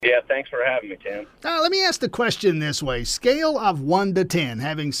Yeah, thanks for having me, Tim. Let me ask the question this way. Scale of 1 to 10,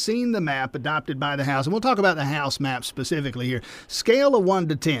 having seen the map adopted by the House, and we'll talk about the House map specifically here. Scale of 1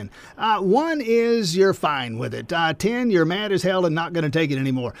 to 10. 1 is you're fine with it. 10, you're mad as hell and not going to take it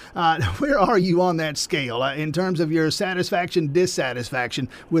anymore. Where are you on that scale in terms of your satisfaction, dissatisfaction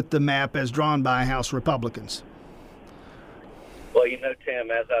with the map as drawn by House Republicans? Well,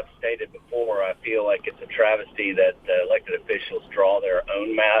 Tim, as I've stated before, I feel like it's a travesty that elected officials draw their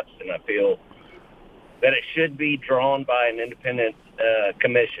own maps, and I feel that it should be drawn by an independent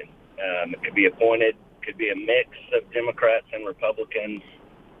commission. It could be appointed, could be a mix of Democrats and Republicans.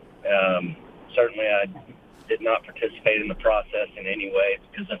 Certainly, I did not participate in the process in any way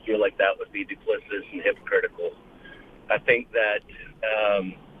because I feel like that would be duplicitous and hypocritical. I think that,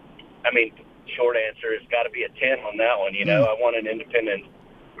 short answer has got to be a 10 on that one. I want an independent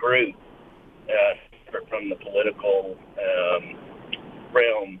group separate from the political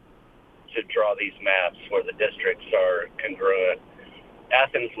realm to draw these maps where the districts are congruent.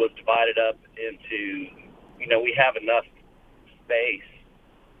 Athens was divided up into, we have enough space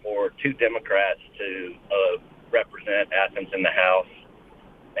for 2 Democrats to represent Athens in the House.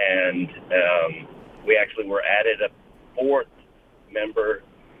 And we actually were added a 4th member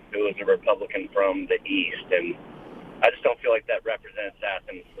who was a Republican from the East. And I just don't feel like that represents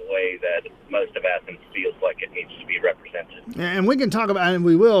Athens the way that most of Athens feels like it needs to be represented. And we can talk about, and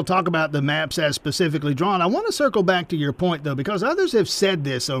we will talk about the maps as specifically drawn. I want to circle back to your point, though, because others have said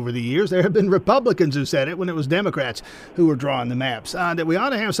this over the years. There have been Republicans who said it when it was Democrats who were drawing the maps, that we ought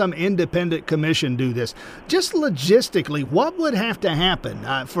to have some independent commission do this. Just logistically, what would have to happen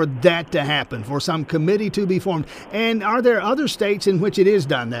for that to happen, for some committee to be formed? And are there other states in which it is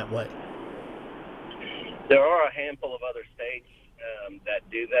done that way? There are a handful of other states that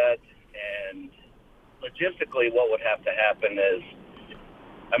do that, and logistically what would have to happen is,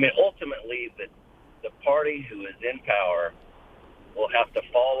 ultimately the party who is in power will have to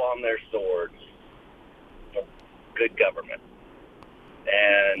fall on their swords for good government.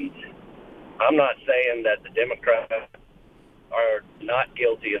 And I'm not saying that the Democrats are not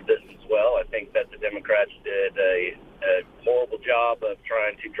guilty of this as well. I think that the Democrats did a horrible job of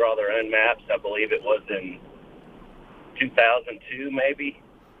trying to draw their own maps. I believe it was in 2002, maybe.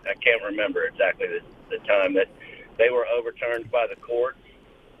 I can't remember exactly the time that they were overturned by the courts.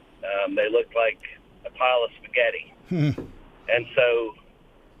 They looked like a pile of spaghetti. And so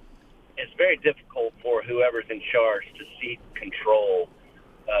it's very difficult for whoever's in charge to seize control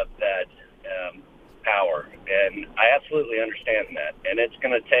of that power. And I absolutely understand that. And it's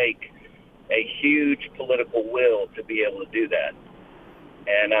going to take a huge political will to be able to do that.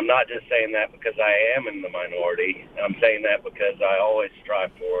 And I'm not just saying that because I am in the minority. I'm saying that because I always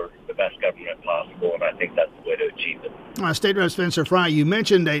strive for the best government possible, and I think that's the way to achieve it. State Rep Spencer Fry, you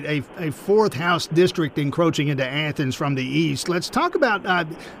mentioned a 4th House district encroaching into Athens from the east. Let's talk about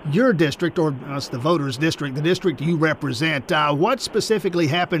your district, or the voters' district, the district you represent. What specifically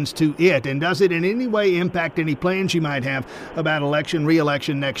happens to it, and does it in any way impact any plans you might have about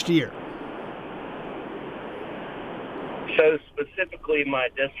re-election next year? So specifically, my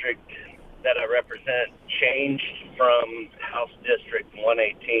district that I represent changed from House District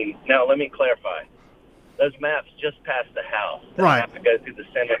 118. Now, let me clarify. Those maps just passed the House. They have to go through the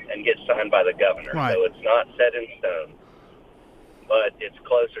Senate and get signed by the governor. Right. So it's not set in stone, but it's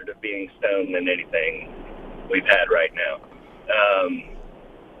closer to being stone than anything we've had right now.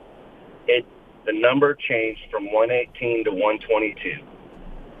 The number changed from 118 to 122.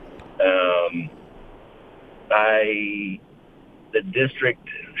 The district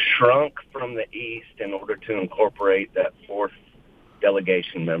shrunk from the east in order to incorporate that 4th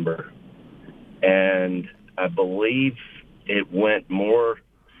delegation member. And I believe it went more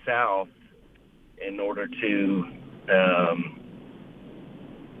south in order to,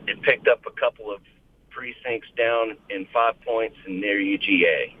 it picked up a couple of precincts down in 5 Points and near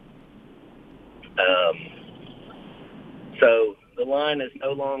UGA. So the line is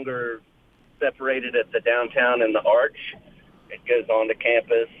no longer separated at the downtown and the arch. It goes on to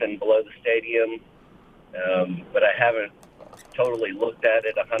campus and below the stadium, but I haven't totally looked at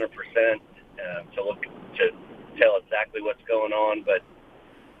it 100% to tell exactly what's going on. But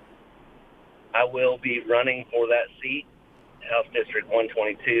I will be running for that seat, House District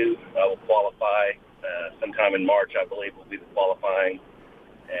 122. I will qualify sometime in March. I believe will be the qualifying,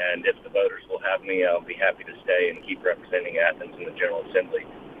 and if the voters will have me, I'll be happy to stay and keep representing Athens in the General Assembly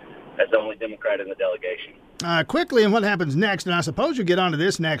as the only Democrat in the delegation. Quickly, and what happens next, and I suppose you get onto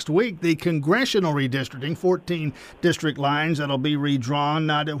this next week, the congressional redistricting, 14 district lines that'll be redrawn.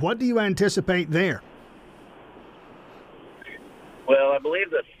 What do you anticipate there? Well, I believe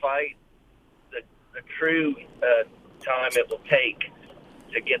the fight, the true time it will take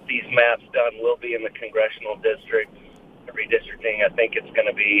to get these maps done will be in the congressional districts. Redistricting, I think it's going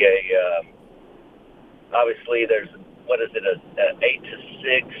to be obviously there's, what is it, a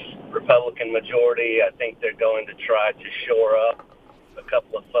 8-6 Republican majority. I think they're going to try to shore up a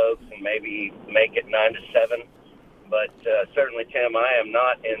couple of folks and maybe make it 9-7. But certainly, Tim, I am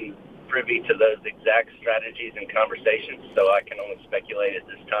not privy to those exact strategies and conversations, so I can only speculate at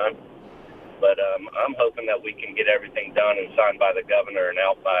this time. But I'm hoping that we can get everything done and signed by the governor and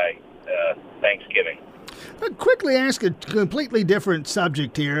out by Thanksgiving. I'll quickly ask a completely different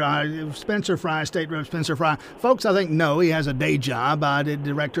subject here. Spencer Frye, State Rep Spencer Frye. Folks, I think, know he has a day job, the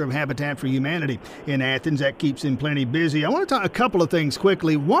Director of Habitat for Humanity in Athens. That keeps him plenty busy. I want to talk a couple of things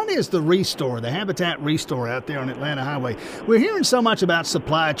quickly. One is the Restore, the Habitat Restore out there on Atlanta Highway. We're hearing so much about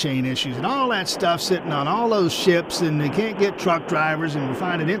supply chain issues and all that stuff sitting on all those ships, and they can't get truck drivers, and we're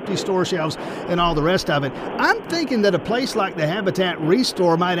finding empty store shelves and all the rest of it. I'm thinking that a place like the Habitat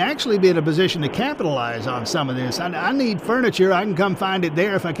Restore might actually be in a position to capitalize on some of this. I need furniture. I can come find it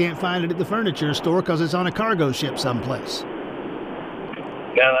there if I can't find it at the furniture store because it's on a cargo ship someplace.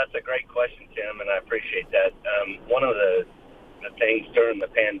 No, that's a great question, Tim, and I appreciate that. One of the things during the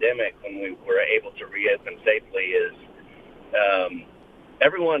pandemic when we were able to reopen safely is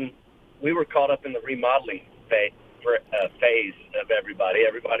we were caught up in the remodeling phase of everybody.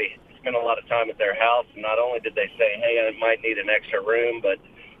 Everybody spent a lot of time at their house, and not only did they say, hey, I might need an extra room, but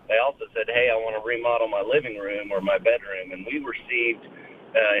they also said, hey, I want to remodel my living room or my bedroom. And we received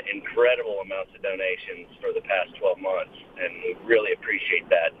incredible amounts of donations for the past 12 months, and we really appreciate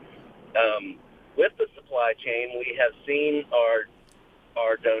that. With the supply chain, we have seen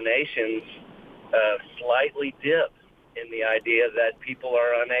our donations slightly dip in the idea that people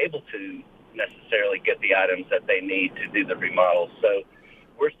are unable to necessarily get the items that they need to do the remodels. So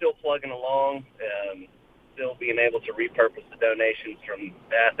we're still plugging along. Still being able to repurpose the donations from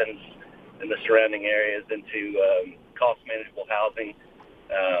Athens and the surrounding areas into cost-manageable housing.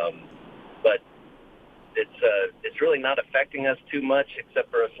 But it's really not affecting us too much except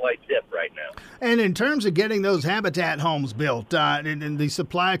for a slight dip right now. And in terms of getting those Habitat homes built and the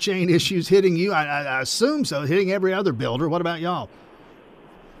supply chain issues hitting you, I assume so, hitting every other builder. What about y'all?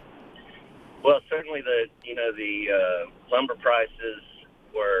 Well, certainly the lumber prices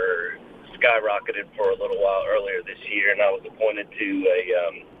were skyrocketed for a little while earlier this year, and I was appointed to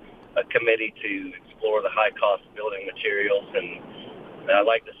a committee to explore the high-cost building materials. And I'd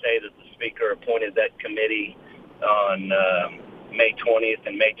like to say that the Speaker appointed that committee on May 20th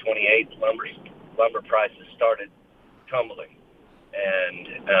and May 28th. Lumber prices started tumbling, and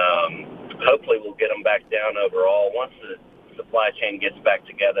hopefully we'll get them back down overall. Once the supply chain gets back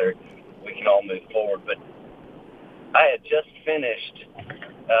together, we can all move forward. But I had just finished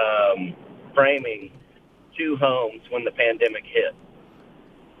framing 2 homes when the pandemic hit.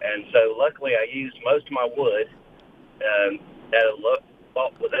 And so luckily I used most of my wood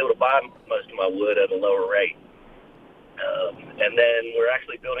was able to buy most of my wood at a lower rate. And then we're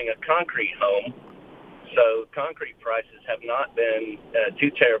actually building a concrete home. So concrete prices have not been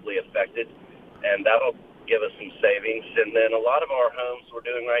too terribly affected, and that'll give us some savings. And then a lot of our homes we're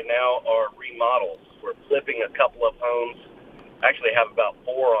doing right now are remodels. We're flipping a couple of homes. Actually have about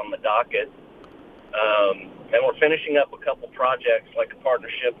 4 on the docket. And we're finishing up a couple projects, like a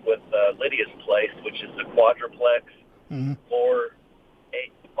partnership with Lydia's Place, which is a quadruplex for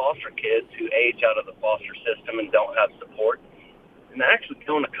foster kids who age out of the foster system and don't have support. And they're actually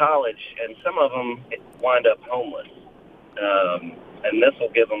going to college, and some of them wind up homeless. And this will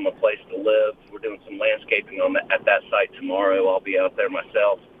give them a place to live. We're doing some landscaping at that site tomorrow. I'll be out there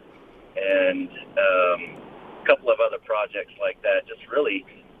myself. And a couple of other projects like that, just really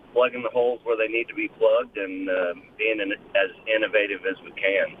plugging the holes where they need to be plugged and being as innovative as we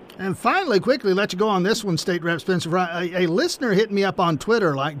can. And finally, quickly, let you go on this one, State Rep Spencer Frye. A listener hit me up on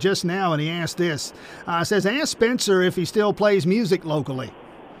Twitter like just now, and he asked this. Says, ask Spencer if he still plays music locally.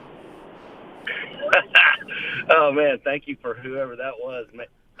 Oh, man, thank you for whoever that was.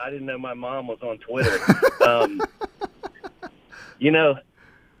 I didn't know my mom was on Twitter.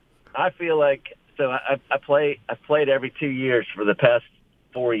 I feel like, so I played every 2 years for the past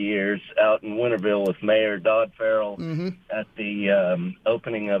 4 years out in Winterville with Mayor Dodd Farrell at the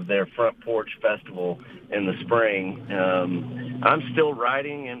opening of their Front Porch Festival in the spring. I'm still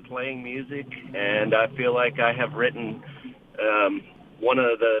writing and playing music, and I feel like I have written one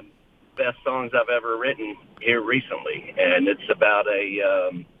of the best songs I've ever written here recently, and it's about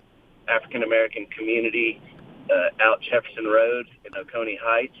a African-American community out Jefferson Road in Oconee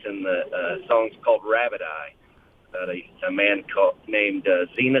Heights, and the song's called Rabbit Eye. about a man named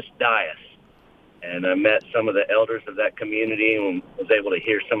Zenas Dias. And I met some of the elders of that community and was able to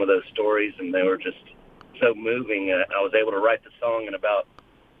hear some of those stories, and they were just so moving. I was able to write the song in about,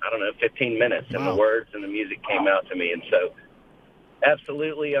 15 minutes, and the words and the music came out to me. And so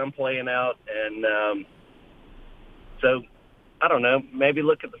absolutely I'm playing out. And so, I don't know, maybe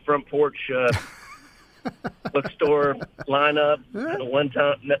look at the front porch bookstore lineup one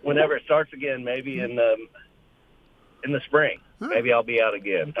time, whenever it starts again, maybe in the spring. Maybe I'll be out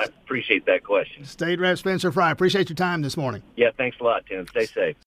again. I appreciate that question. State Rep Spencer Fry, appreciate your time this morning. Yeah, thanks a lot, Tim. Stay safe.